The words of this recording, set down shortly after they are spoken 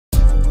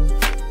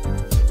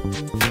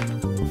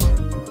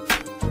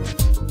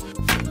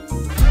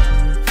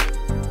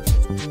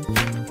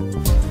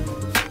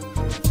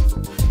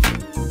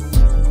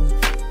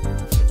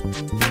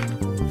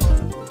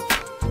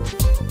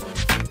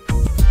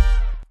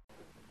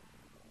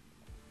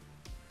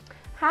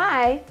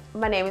Hi,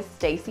 my name is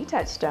Stacey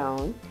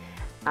Touchstone.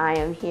 I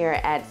am here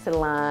at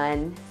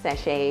Salon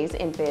Sachets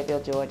in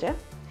Fayetteville, Georgia,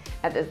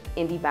 at the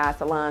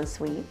INDIVIsalon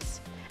Suites.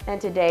 And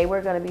today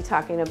we're going to be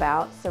talking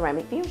about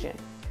ceramic fusion.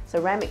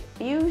 Ceramic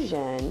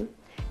fusion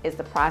is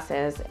the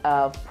process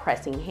of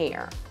pressing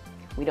hair.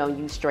 We don't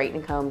use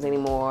straightening combs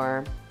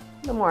anymore,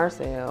 no more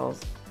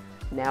ourselves.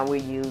 Now we're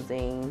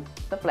using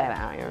the flat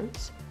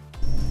irons.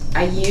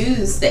 I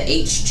use the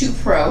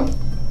H2 Pro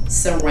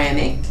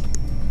ceramic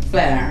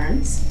flat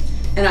irons,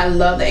 and I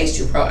love the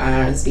H2 Pro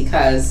irons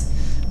because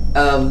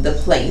of the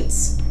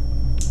plates,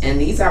 and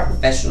these are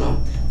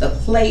professional. The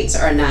plates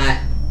are not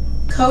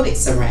coated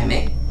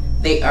ceramic,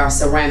 they are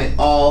ceramic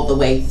all the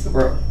way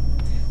through.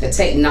 The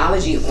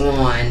technology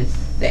on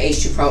the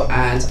H2 Pro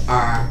irons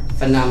are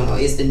phenomenal.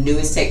 It's the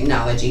newest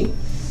technology.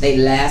 They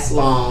last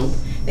long.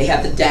 They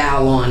have the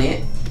dial on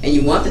it, and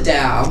you want the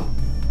dial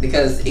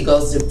because it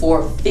goes to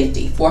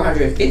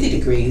 450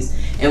 degrees,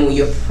 and when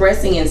you're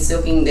pressing and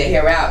silking the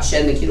hair out,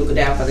 shedding the cuticle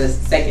down for the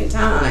second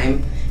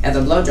time as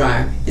a blow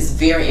dryer, it's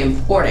very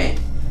important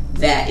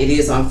that it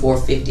is on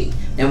 450.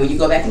 Now when you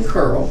go back and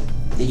curl,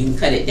 then you can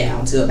cut it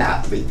down to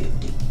about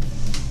 350.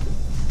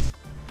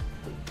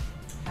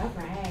 All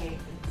right,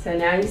 so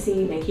now you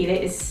see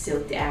Nikita is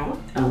silked out.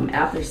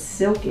 After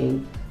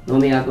silking,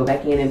 normally I'll go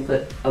back in and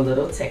put a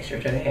little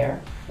texture to the hair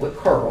with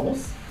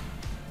curls.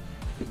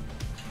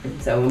 And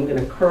so I'm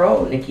gonna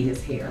curl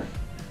Nikita's hair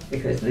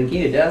because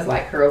Nikita does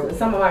like curls, and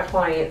some of my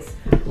clients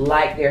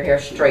like their hair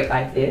straight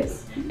like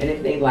this. And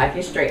if they like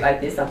it straight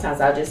like this,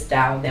 sometimes I'll just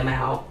style them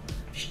out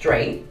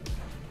straight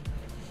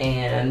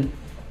and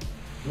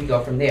we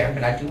go from there.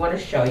 But I do want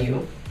to show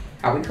you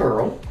how we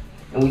curl,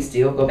 and we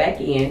still go back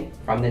in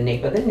from the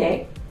nape of the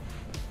neck.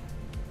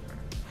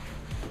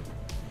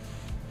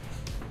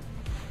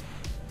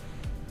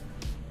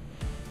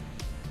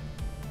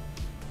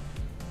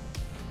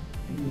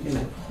 I'm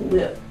gonna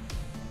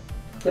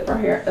clip our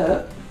hair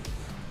up.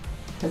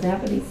 Doesn't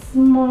have to be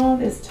small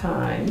this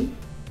time,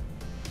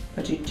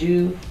 but you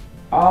do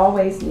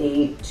always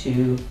need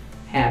to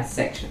have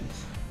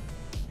sections.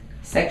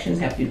 Sections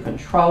help you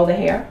control the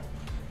hair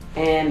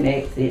and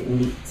makes it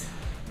neat.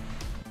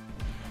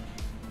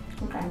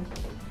 Okay.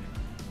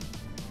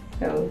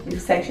 So you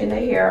section the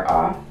hair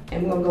off,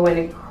 and we're gonna go in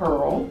and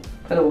curl,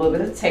 put a little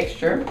bit of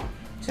texture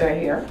to our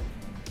hair.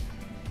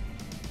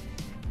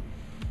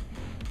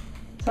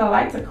 So I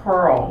like to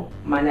curl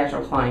my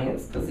natural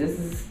clients because this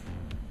is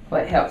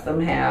what helps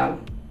them have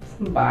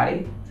some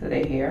body to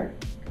their hair.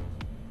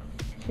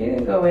 You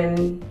can go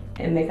in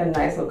and make a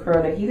nice little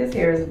curl. Nikita's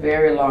hair is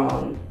very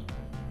long.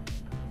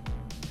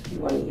 You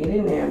want to get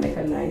in there and make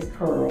a nice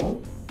curl.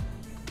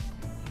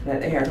 Let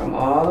the hair come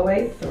all the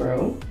way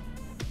through.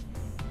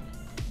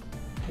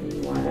 And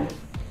you want to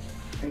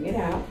bring it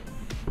out,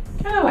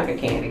 kind of like a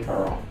candy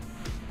curl.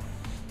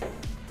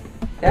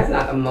 That's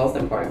not the most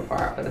important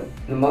part, but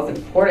the most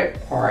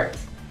important part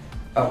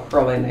of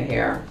curling the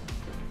hair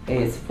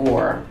is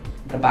for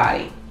the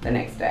body the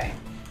next day.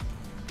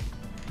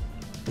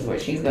 Because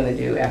what she's gonna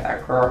do after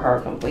I curl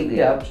her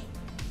completely up,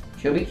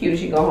 she'll be cute,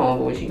 she go home,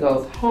 but when she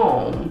goes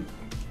home,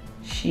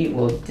 she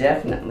will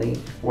definitely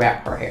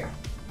wrap her hair.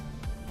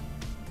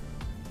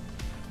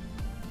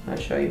 I'll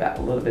show you a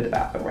little bit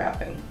about the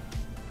wrapping.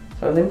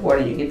 So it's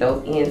important you get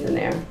those ends in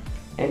there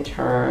and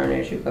turn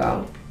as you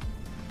go.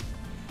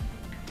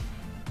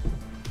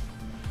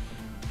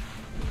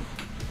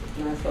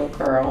 Nice little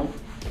curl.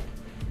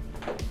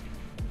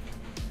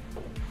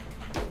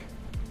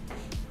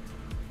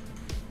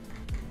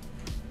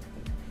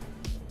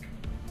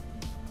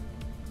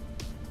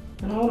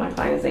 And all my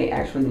clients, they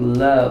actually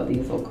love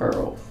these little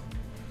curls.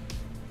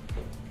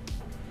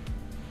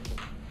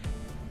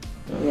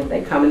 And if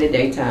they come in the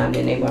daytime,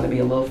 then they want to be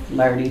a little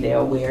flirty,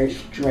 they'll wear it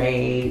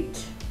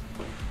straight.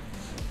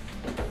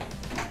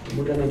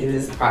 We're going to do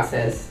this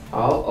process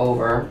all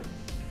over.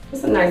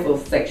 Just a nice little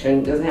section.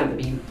 It doesn't have to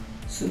be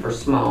super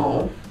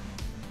small.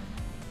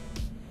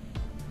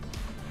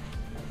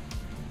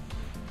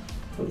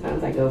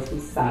 Sometimes I go from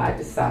side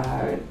to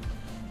side.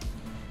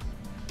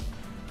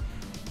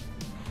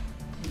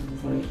 I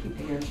just want to keep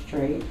the hair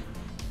straight.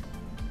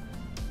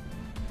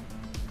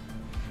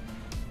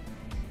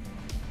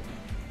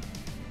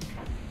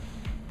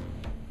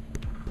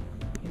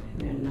 Get it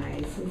there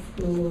nice and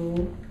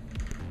smooth.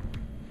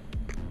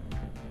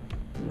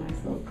 Nice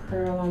little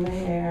curl on the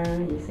hair.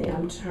 You see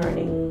I'm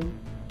turning,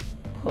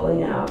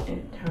 pulling out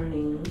and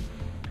turning.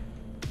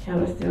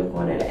 Kind of still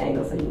going at an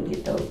angle so you can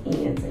get those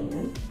ends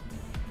in.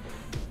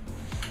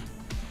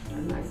 A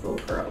nice little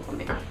curl on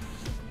there.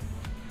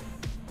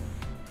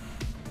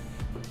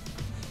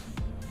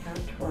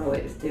 Gotta twirl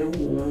it, it's still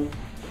warm.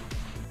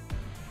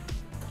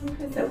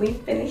 Okay, so we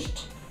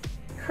finished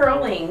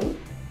curling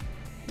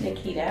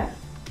Nikita.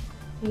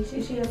 You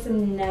see she has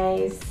some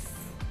nice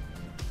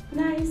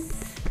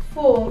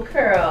full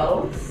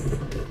curls.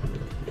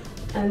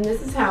 And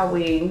this is how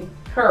we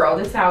curl.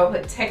 This is how I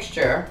put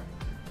texture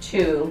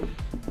to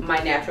my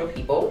natural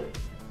people.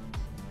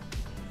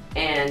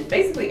 And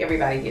basically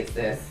everybody gets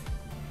this.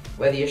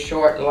 Whether you're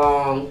short,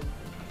 long,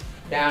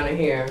 down to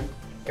here,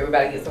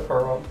 Everybody gets a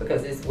curl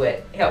because it's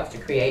what helps to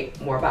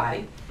create more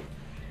body.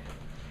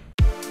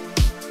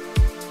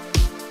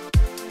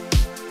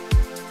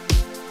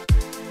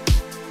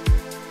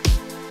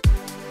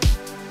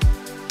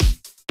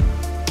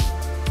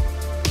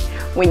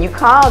 When you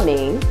call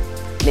me,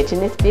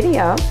 mention this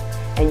video,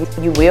 and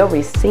you will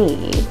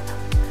receive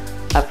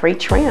a free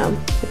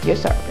trim with your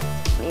service.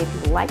 If you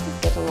would like to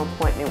schedule an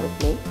appointment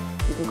with me,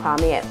 you can call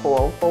me at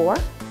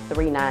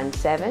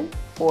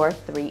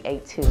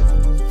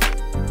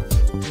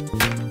 404-397-4382.